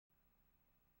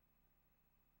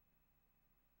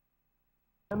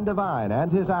Devine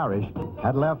and his Irish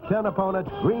had left 10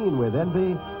 opponents green with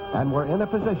envy and were in a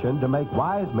position to make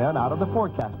wise men out of the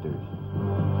forecasters.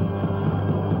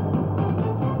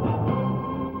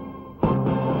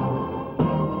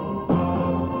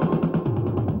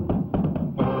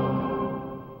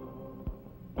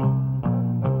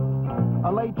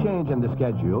 A late change in the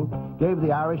schedule gave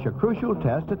the Irish a crucial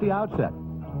test at the outset.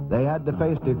 They had to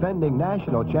face defending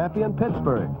national champion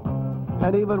Pittsburgh.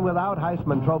 And even without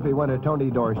Heisman Trophy winner Tony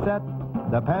Dorsett,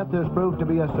 the Panthers proved to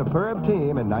be a superb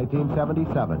team in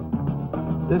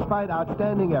 1977. Despite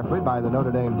outstanding effort by the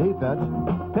Notre Dame defense,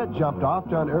 Pitt jumped off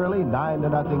to an early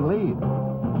 9-0 lead.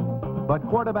 But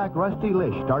quarterback Rusty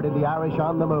Lish started the Irish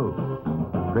on the move.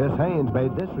 Chris Haynes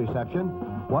made this reception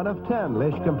one of 10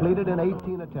 Lish completed in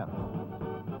 18 attempts.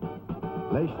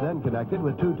 Lish then connected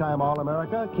with two-time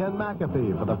All-America Ken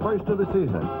McAfee for the first of the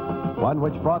season, one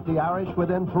which brought the Irish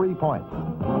within 3 points.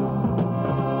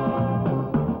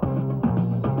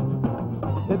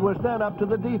 It was then up to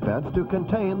the defense to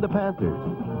contain the Panthers,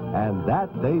 and that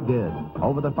they did.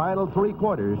 Over the final 3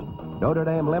 quarters, Notre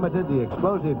Dame limited the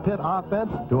explosive Pitt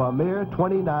offense to a mere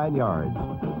 29 yards.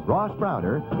 Ross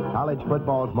Browner, college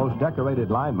football's most decorated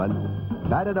lineman,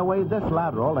 batted away this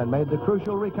lateral and made the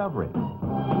crucial recovery.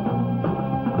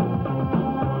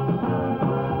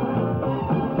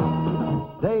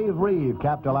 Dave Reeve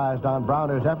capitalized on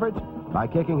Browner's efforts by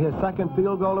kicking his second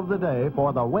field goal of the day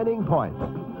for the winning points.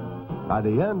 By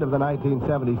the end of the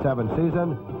 1977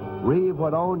 season, Reeve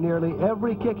would own nearly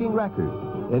every kicking record,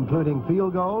 including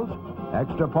field goals,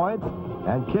 extra points,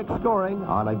 and kick scoring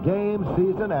on a game,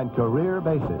 season, and career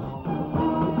basis.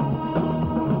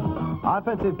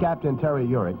 Offensive captain Terry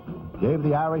Urick gave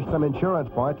the Irish some insurance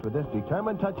points with this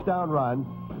determined touchdown run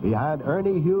behind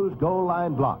Ernie Hughes' goal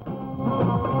line block.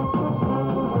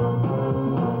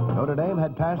 Notre Dame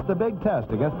had passed the big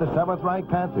test against the 7th-ranked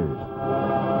Panthers.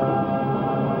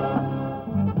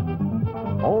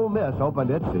 Ole Miss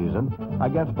opened its season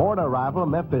against border rival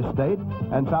Memphis State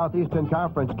and Southeastern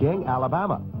Conference king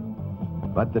Alabama.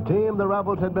 But the team the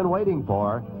Rebels had been waiting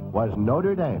for was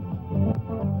Notre Dame.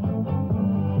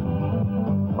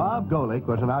 Bob Golick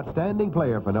was an outstanding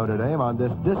player for Notre Dame on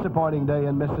this disappointing day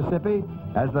in Mississippi,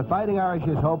 as the Fighting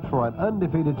Irish's hopes for an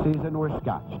undefeated season were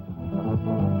scotched.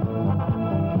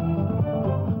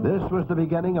 This was the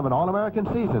beginning of an All-American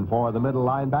season for the middle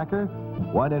linebacker,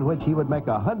 one in which he would make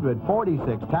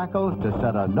 146 tackles to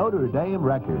set a Notre Dame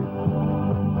record.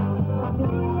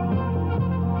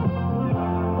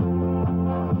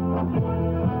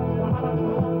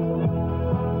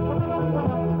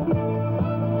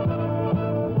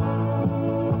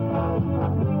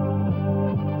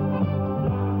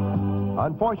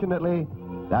 Unfortunately,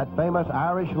 that famous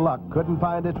Irish luck couldn't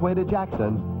find its way to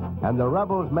Jackson, and the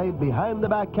Rebels made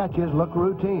behind-the-back catches look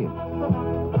routine.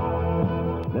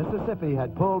 Mississippi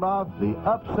had pulled off the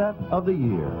upset of the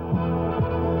year.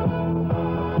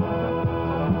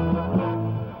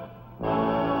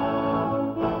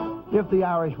 If the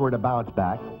Irish were to bounce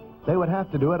back, they would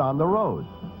have to do it on the road,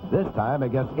 this time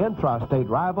against intra-state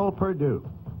rival Purdue.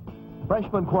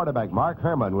 Freshman quarterback Mark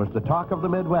Herman was the talk of the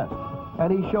Midwest,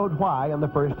 and he showed why in the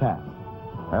first half.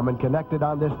 Herman connected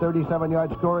on this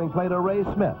 37-yard scoring play to Ray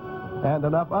Smith and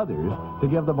enough others to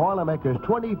give the Boilermakers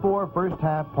 24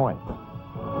 first-half points.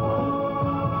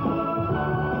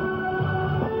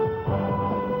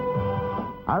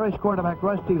 Irish quarterback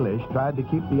Rusty Lish tried to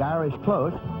keep the Irish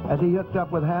close as he hooked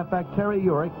up with halfback Terry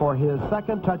Urick for his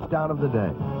second touchdown of the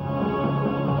day.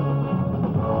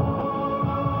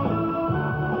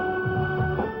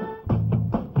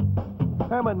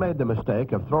 Herman made the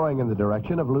mistake of throwing in the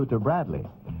direction of Luther Bradley,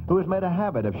 who has made a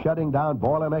habit of shutting down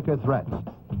Boilermaker threats.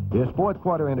 His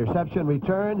fourth-quarter interception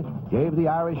return gave the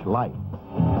Irish life.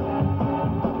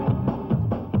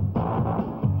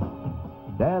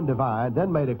 Dan Devine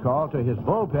then made a call to his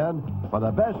bullpen for the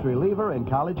best reliever in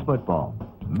college football,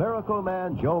 Miracle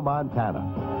Man Joe Montana.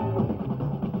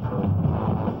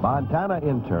 Montana,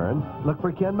 in turn, looked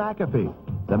for Ken McAfee,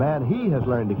 the man he has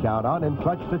learned to count on in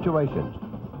clutch situations.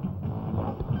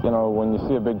 You know, when you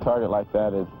see a big target like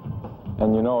that,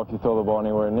 and you know if you throw the ball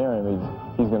anywhere near him,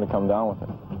 he's going to come down with it.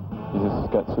 He's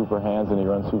just got super hands and he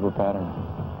runs super pattern.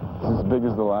 He's as big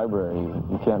as the library.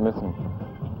 You can't miss him.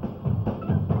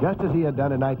 Just as he had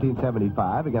done in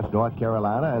 1975 against North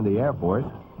Carolina and the Air Force,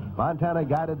 Montana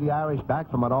guided the Irish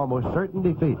back from an almost certain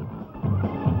defeat.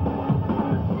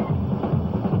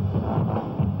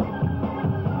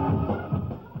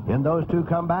 In those two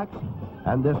comebacks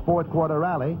and this fourth-quarter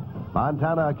rally,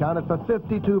 Montana accounted for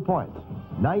 52 points,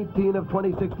 19 of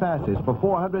 26 passes for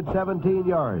 417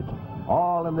 yards,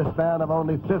 all in the span of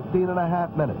only 15 and a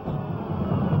half minutes.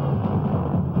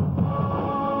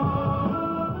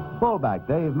 Fullback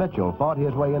Dave Mitchell fought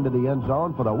his way into the end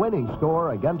zone for the winning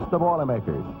score against the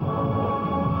Boilermakers.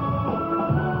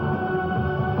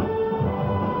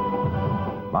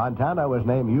 Montana was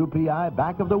named UPI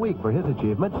Back of the Week for his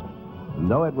achievements. And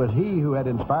though it was he who had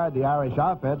inspired the Irish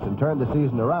offense and turned the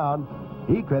season around,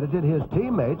 he credited his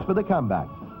teammates for the comeback.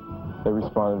 They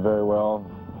responded very well.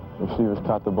 Receivers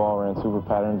caught the ball, ran super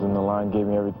patterns, and the line gave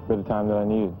me every bit of time that I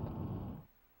needed.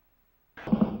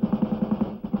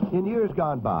 In years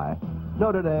gone by,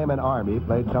 Notre Dame and Army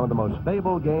played some of the most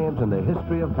fabled games in the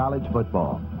history of college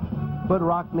football. But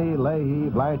Rockne, Leahy,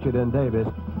 Blanchard, and Davis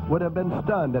would have been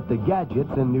stunned at the gadgets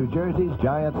in New Jersey's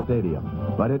Giant Stadium.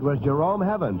 But it was Jerome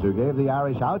Evans who gave the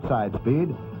Irish outside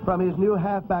speed from his new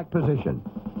halfback position.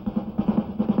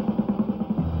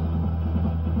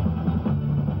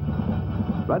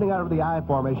 Running out of the I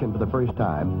formation for the first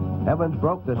time, Evans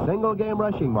broke the single-game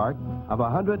rushing mark of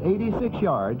 186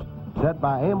 yards set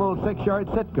by Emil Six-Yard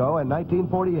Sitko in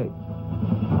 1948.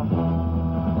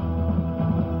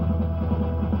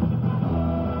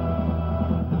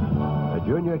 The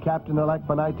junior captain-elect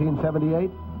for 1978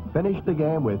 finished the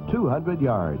game with 200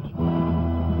 yards.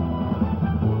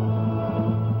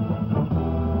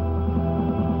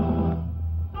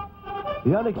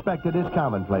 The unexpected is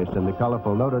commonplace in the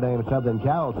colorful Notre Dame Southern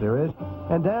Cal series,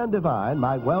 and Dan Devine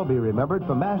might well be remembered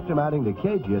for masterminding the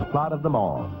cagiest plot of them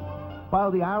all.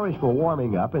 While the Irish were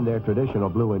warming up in their traditional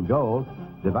blue and gold,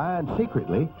 Devine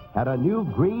secretly had a new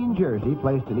green jersey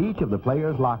placed in each of the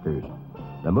players' lockers.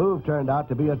 The move turned out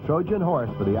to be a Trojan horse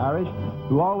for the Irish,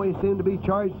 who always seemed to be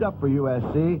charged up for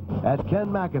USC, as Ken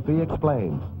McAfee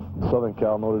explains. The Southern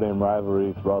Cal Notre Dame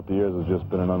rivalry throughout the years has just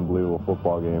been an unbelievable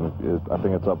football game. I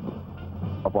think it's up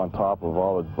on top of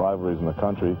all the rivalries in the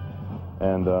country.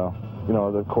 And, you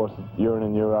know, of course, year in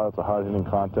and year out, it's a hard-hitting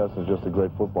contest. It's just a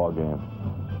great football game.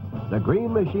 The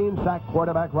Green Machine sacked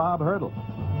quarterback Rob Hurdle.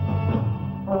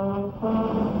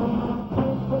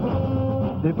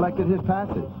 Deflected his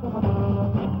passes.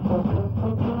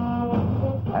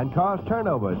 And caused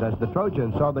turnovers as the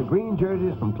Trojans saw the green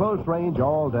jerseys from close range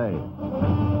all day.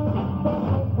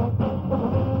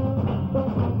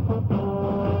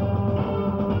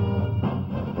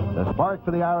 The spark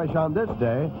for the Irish on this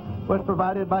day was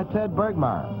provided by Ted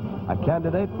Bergmeyer, a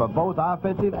candidate for both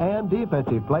offensive and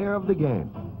defensive player of the game.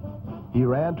 He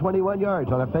ran 21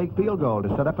 yards on a fake field goal to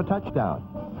set up a touchdown.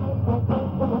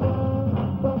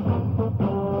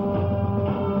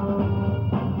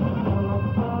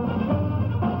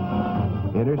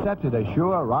 Intercepted a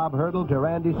sure Rob Hurdle to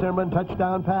Randy Simron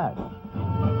touchdown pass.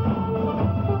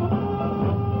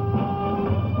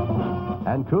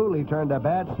 And Cooley turned a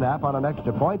bad snap on an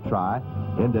extra point try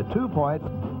into 2 points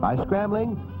by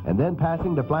scrambling and then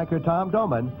passing to flanker Tom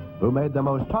Doman, who made the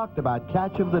most talked about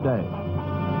catch of the day.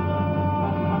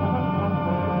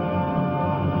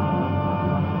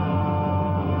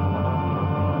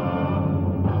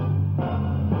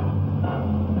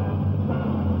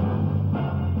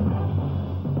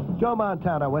 Joe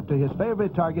Montana went to his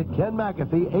favorite target, Ken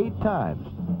McAfee, 8 times.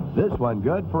 This one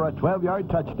good for a 12-yard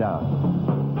touchdown.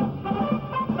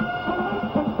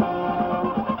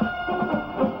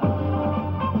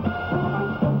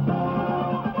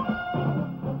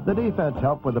 The defense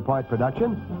helped with the point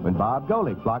production when Bob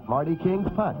Golick blocked Marty King's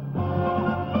punt.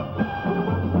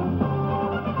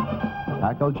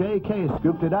 Tackle J.K.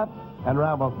 scooped it up and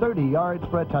rambled 30 yards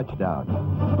for a touchdown.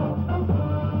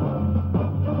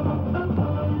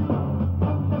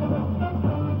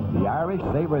 The Irish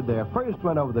savored their first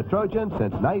win over the Trojans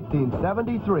since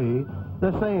 1973,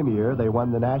 the same year they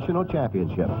won the national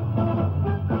championship.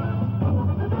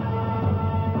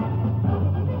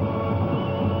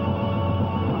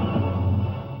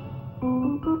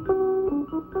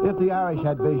 If the Irish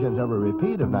had visions of a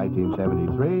repeat of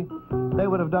 1973, they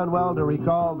would have done well to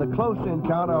recall the close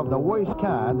encounter of the worst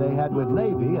kind they had with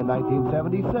Navy in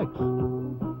 1976.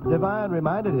 Devine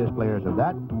reminded his players of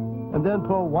that and then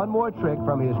pulled one more trick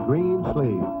from his green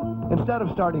sleeve. Instead of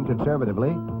starting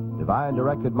conservatively, Devine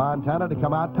directed Montana to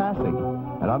come out passing,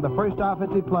 and on the first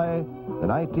offensive play, the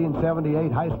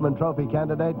 1978 Heisman Trophy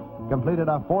candidate completed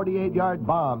a 48-yard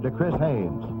bomb to Chris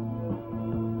Haynes.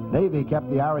 Navy kept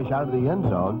the Irish out of the end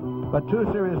zone, but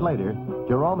 2 series later,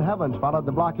 Jerome Evans followed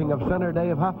the blocking of center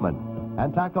Dave Huffman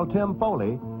and tackled Tim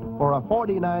Foley for a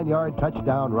 49-yard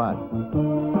touchdown run.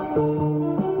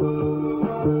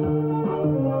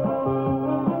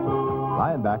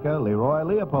 Linebacker Leroy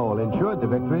Leopold ensured the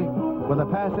victory with a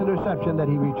pass interception that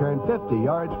he returned 50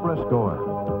 yards for a score.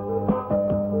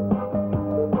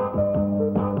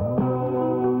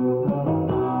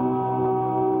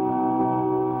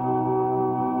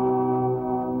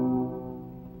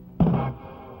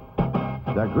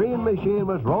 The Green Machine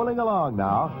was rolling along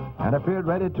now and appeared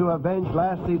ready to avenge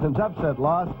last season's upset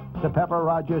loss to Pepper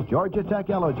Rogers' Georgia Tech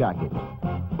Yellow Jackets.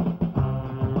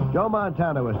 Joe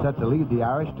Montana was set to lead the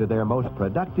Irish to their most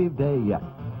productive day yet.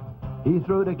 He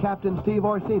threw to Captain Steve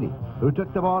Orsini, who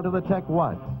took the ball to the Tech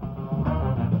 1.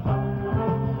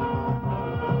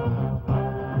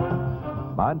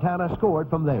 Montana scored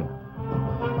from there.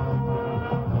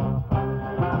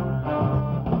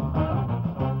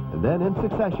 And then in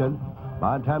succession,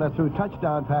 Montana threw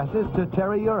touchdown passes to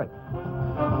Terry Urick,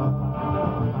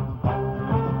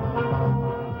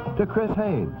 to Chris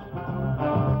Haynes,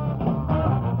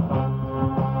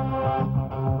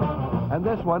 and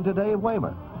this one to Dave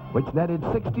Waymer, which netted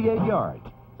 68 yards,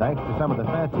 thanks to some of the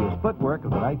fanciest footwork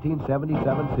of the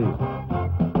 1977 season.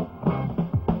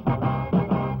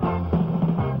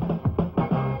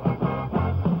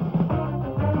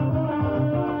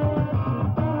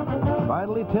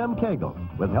 Finally, Tim Cagle,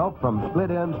 with help from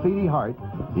split-end Speedy Hart,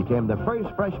 became the first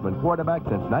freshman quarterback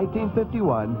since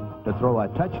 1951 to throw a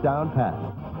touchdown pass.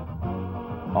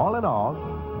 All in all,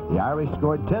 the Irish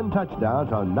scored 10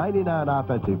 touchdowns on 99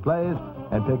 offensive plays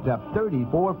and picked up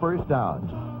 34 first downs.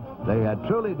 They had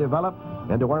truly developed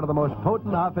into one of the most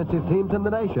potent offensive teams in the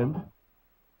nation.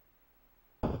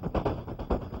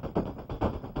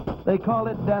 They call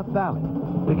it Death Valley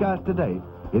because to date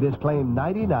it has claimed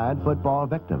 99 football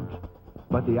victims.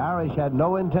 But the Irish had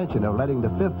no intention of letting the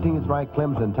 15th-ranked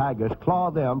Clemson Tigers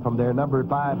claw them from their number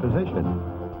 5 position.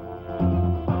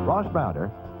 Ross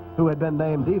Browder, who had been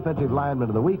named Defensive Lineman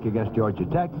of the Week against Georgia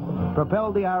Tech,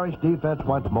 propelled the Irish defense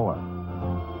once more.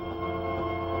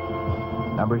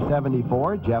 Number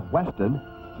 74, Jeff Weston,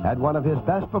 had one of his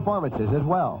best performances as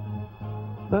well.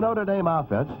 The Notre Dame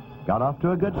offense got off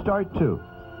to a good start, too.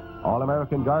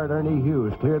 All-American guard Ernie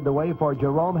Hughes cleared the way for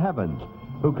Jerome Heavens,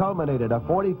 who culminated a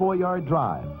 44-yard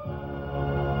drive.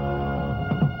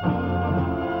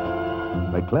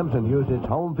 But Clemson used its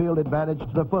home field advantage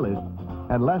to the fullest,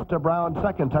 and Lester Brown's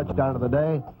second touchdown of the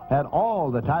day had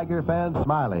all the Tiger fans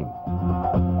smiling.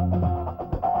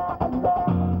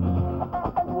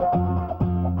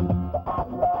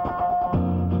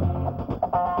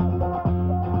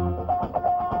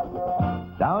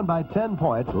 Down by 10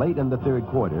 points late in the third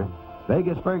quarter,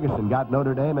 Vegas Ferguson got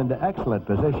Notre Dame into excellent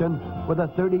position with a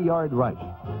 30-yard rush.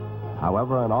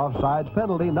 However, an offsides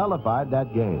penalty nullified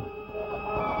that game.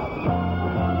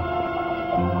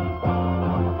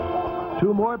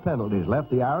 2 more penalties left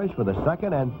the Irish with a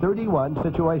 2nd and 31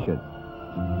 situation.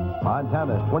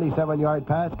 Montana's 27-yard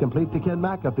pass complete to Ken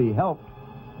McAfee helped.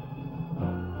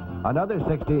 Another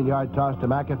 16-yard toss to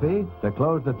McAfee to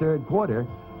close the third quarter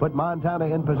put Montana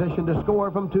in position to score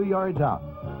from 2 yards out.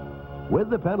 With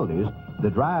the penalties, the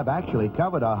drive actually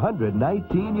covered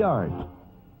 119 yards.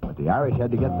 But the Irish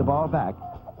had to get the ball back,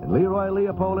 and Leroy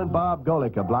Leopold and Bob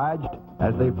Golick obliged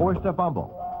as they forced a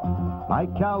fumble.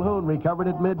 Mike Calhoun recovered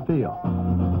at midfield.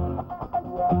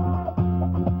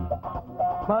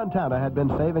 Montana had been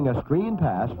saving a screen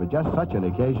pass for just such an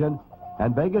occasion,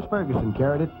 and Vegas Ferguson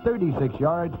carried it 36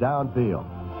 yards downfield.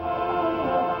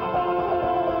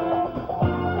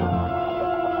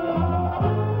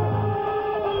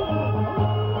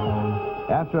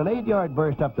 After an 8-yard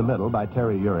burst up the middle by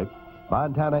Terry Urick,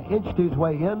 Montana inched his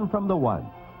way in from the 1.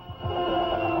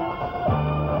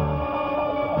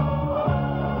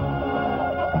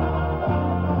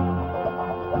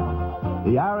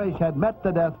 The Irish had met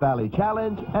the Death Valley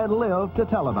Challenge and lived to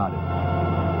tell about it.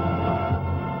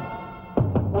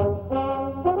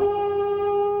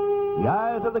 The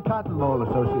eyes of the Cotton Bowl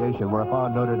Association were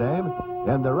upon Notre Dame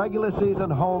in the regular season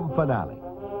home finale.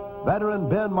 Veteran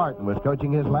Ben Martin was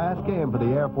coaching his last game for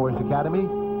the Air Force Academy,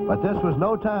 but this was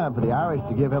no time for the Irish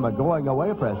to give him a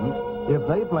going-away present if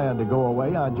they planned to go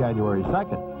away on January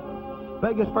 2nd.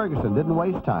 Vegas Ferguson didn't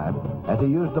waste time as he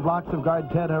used the blocks of guard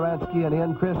Ted Haransky and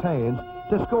in Chris Haynes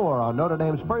to score on Notre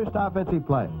Dame's first offensive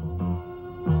play.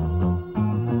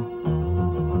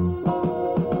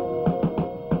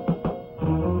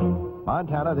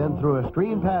 Montana then threw a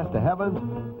screen pass to Heavens,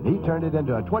 and he turned it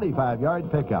into a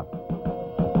 25-yard pickup.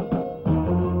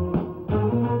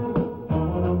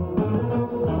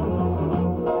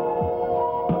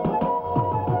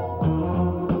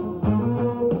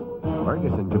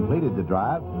 Ferguson completed the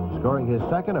drive, scoring his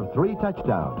 2nd of 3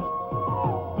 touchdowns.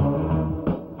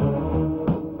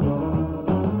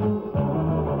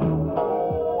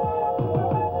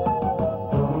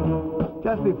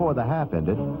 Just before the half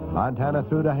ended, Montana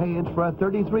threw to Haynes for a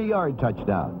 33-yard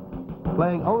touchdown.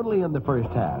 Playing only in the first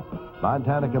half,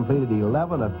 Montana completed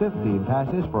 11 of 15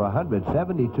 passes for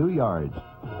 172 yards.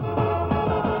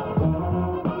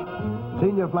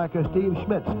 Senior flanker Steve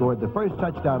Schmidt scored the first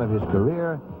touchdown of his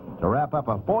career to wrap up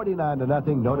a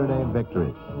 49-0 Notre Dame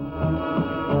victory.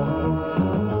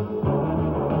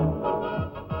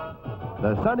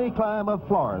 The sunny climb of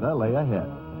Florida lay ahead.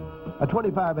 A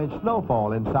 25-inch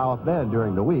snowfall in South Bend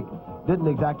during the week didn't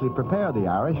exactly prepare the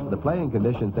Irish for the playing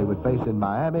conditions they would face in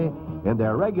Miami in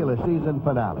their regular season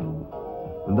finale.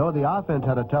 And though the offense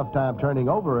had a tough time turning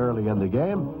over early in the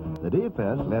game, the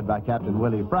defense, led by Captain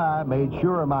Willie Fry, made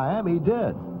sure Miami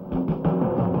did.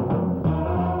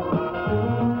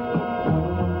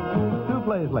 2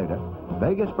 plays later,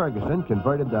 Vegas Ferguson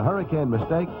converted the Hurricane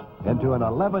mistake into an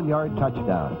 11-yard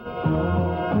touchdown.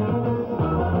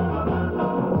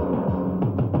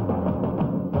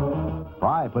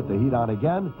 Fry put the heat on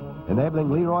again, enabling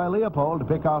Leroy Leopold to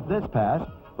pick off this pass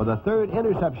for the 3rd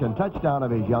interception touchdown of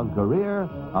his young career,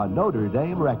 a Notre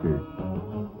Dame record.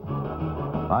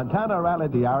 Montana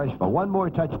rallied the Irish for one more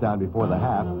touchdown before the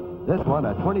half, this one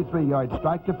a 23-yard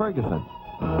strike to Ferguson.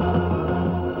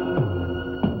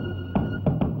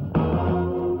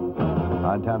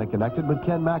 Montana connected with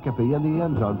Ken McAfee in the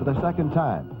end zone for the 2nd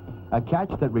time, a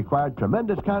catch that required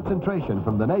tremendous concentration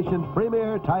from the nation's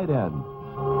premier tight end.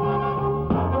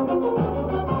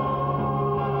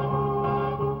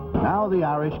 Now the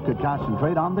Irish could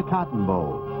concentrate on the Cotton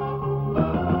Bowl.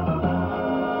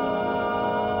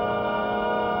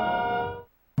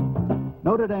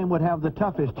 Notre Dame would have the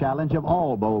toughest challenge of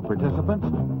all bowl participants,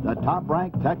 the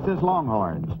top-ranked Texas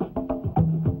Longhorns.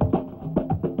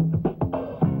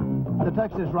 The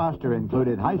Texas roster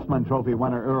included Heisman Trophy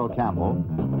winner Earl Campbell,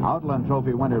 Outland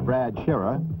Trophy winner Brad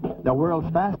Shearer, the world's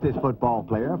fastest football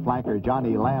player, flanker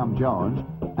Johnny Lamb Jones,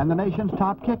 and the nation's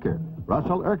top kicker,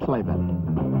 Russell Erxleben.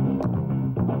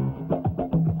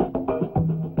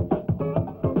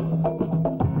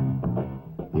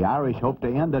 The Irish hope to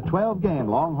end a 12-game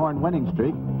Longhorn winning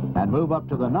streak and move up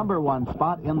to the #1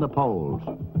 spot in the polls.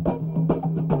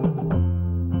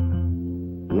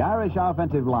 The Irish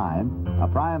offensive line, a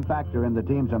prime factor in the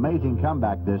team's amazing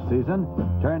comeback this season,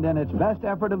 turned in its best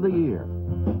effort of the year.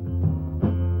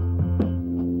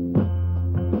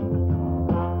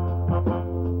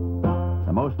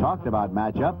 The most talked about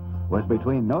matchup was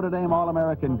between Notre Dame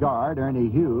All-American guard Ernie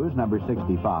Hughes, number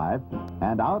 65,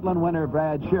 and Outland winner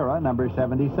Brad Shearer, number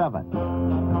 77.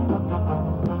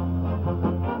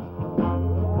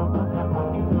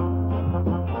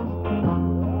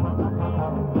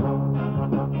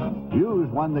 Hughes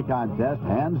won the contest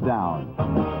hands down.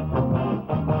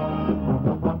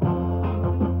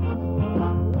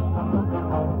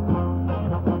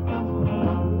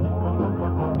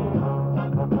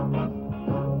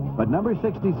 But number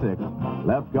 66,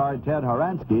 left guard Ted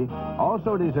Horansky,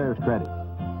 also deserves credit.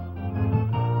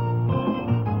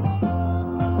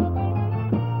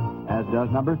 As does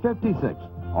number 56,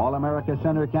 All-America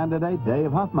center candidate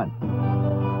Dave Huffman.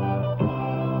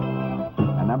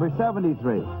 And number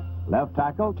 73, left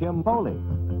tackle Tim Foley.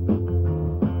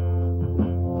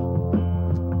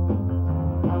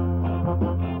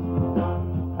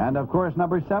 And of course,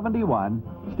 number 71,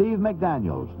 Steve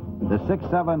McDaniels, the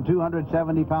 6'7",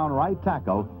 270-pound right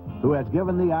tackle who has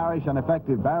given the Irish an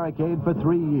effective barricade for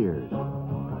 3 years.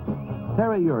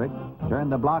 Terry Urick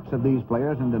turned the blocks of these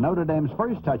players into Notre Dame's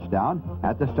first touchdown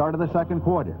at the start of the 2nd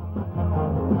quarter.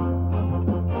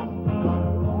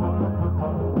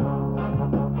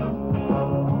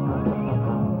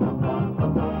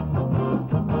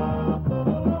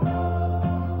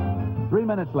 Three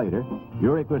minutes later,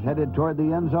 Urick was headed toward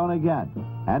the end zone again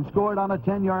and scored on a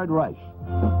 10-yard rush.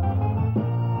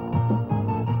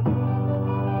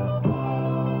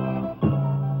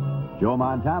 Joe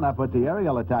Montana put the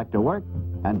aerial attack to work,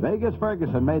 and Vegas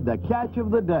Ferguson made the catch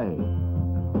of the day.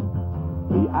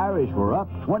 The Irish were up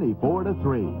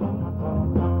 24-3.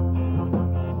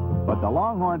 But the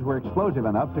Longhorns were explosive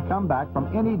enough to come back from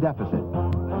any deficit.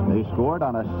 They scored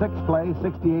on a 6-play,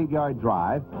 68-yard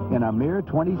drive in a mere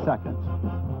 20 seconds.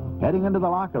 Heading into the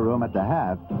locker room at the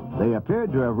half, they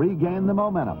appeared to have regained the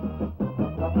momentum.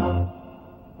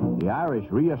 The Irish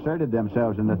reasserted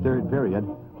themselves in the 3rd period,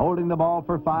 holding the ball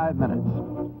for 5 minutes.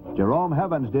 Jerome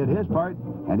Evans did his part,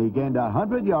 and he gained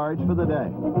 100 yards for the day.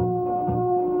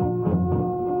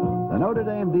 The Notre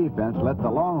Dame defense let the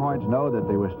Longhorns know that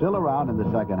they were still around in the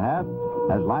 2nd half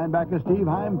as linebacker Steve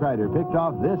Heimkreider picked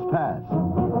off this pass.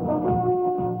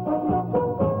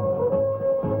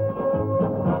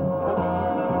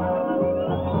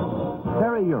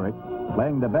 Terry Urick,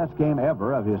 playing the best game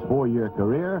ever of his 4-year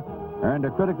career, earned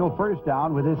a critical first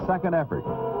down with his 2nd effort.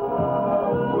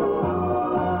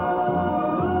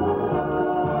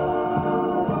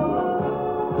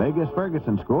 Vegas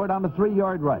Ferguson scored on a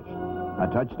 3-yard rush, a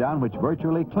touchdown which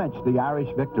virtually clinched the Irish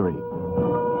victory.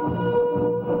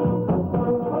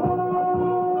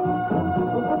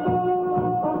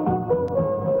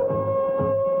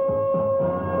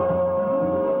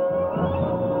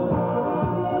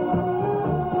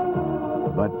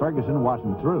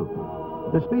 through.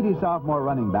 The speedy sophomore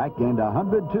running back gained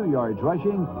 102 yards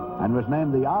rushing and was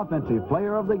named the offensive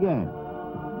player of the game.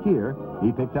 Here,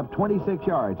 he picked up 26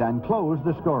 yards and closed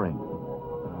the scoring.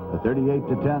 The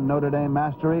 38-10 Notre Dame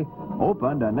mastery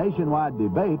opened a nationwide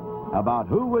debate about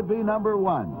who would be number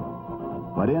one.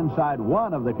 But inside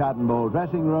one of the Cotton Bowl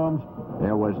dressing rooms,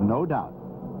 there was no doubt.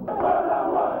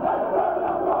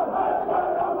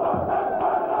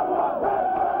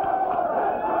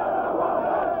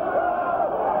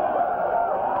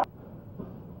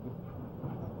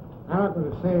 I'm not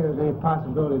going to say there's any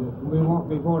possibility that we won't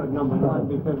be voted number one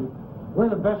because we're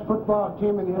the best football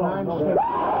team in the United States.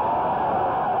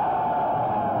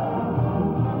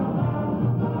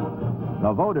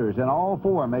 The voters in all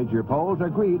four major polls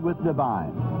agreed with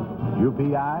Devine.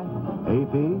 UPI,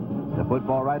 AP, the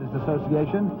Football Writers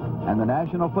Association, and the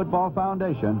National Football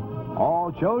Foundation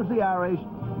all chose the Irish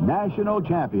national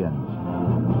champions.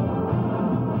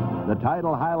 The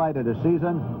title highlighted a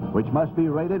season which must be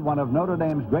rated one of Notre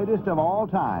Dame's greatest of all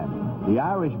time. The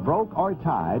Irish broke or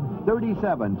tied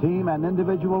 37 team and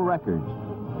individual records.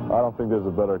 I don't think there's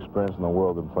a better experience in the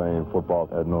world than playing football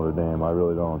at Notre Dame. I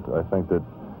really don't. I think that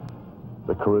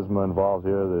the charisma involved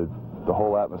here, the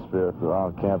whole atmosphere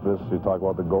around campus, you talk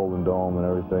about the Golden Dome and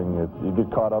everything, you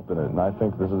get caught up in it. And I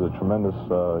think this is a tremendous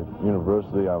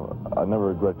university. I never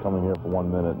regret coming here for 1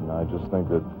 minute, and I just think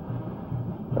that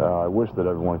I wish that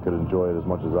everyone could enjoy it as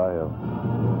much as I have.